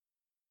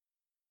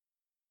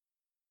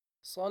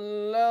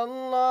صلى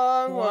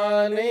الله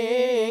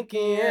عليك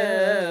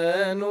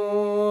يا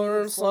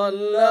نور،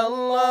 صلى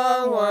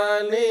الله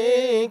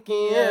عليك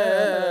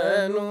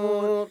يا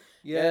نور،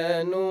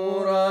 يا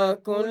نور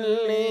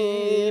كل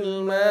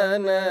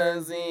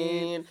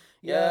المنازل،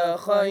 يا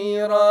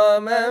خير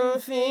من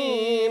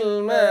في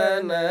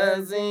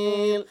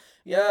المنازل،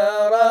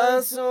 يا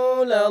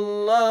رسول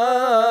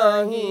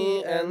الله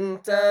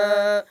أنت،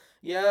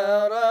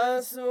 يا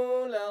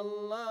رسول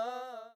الله.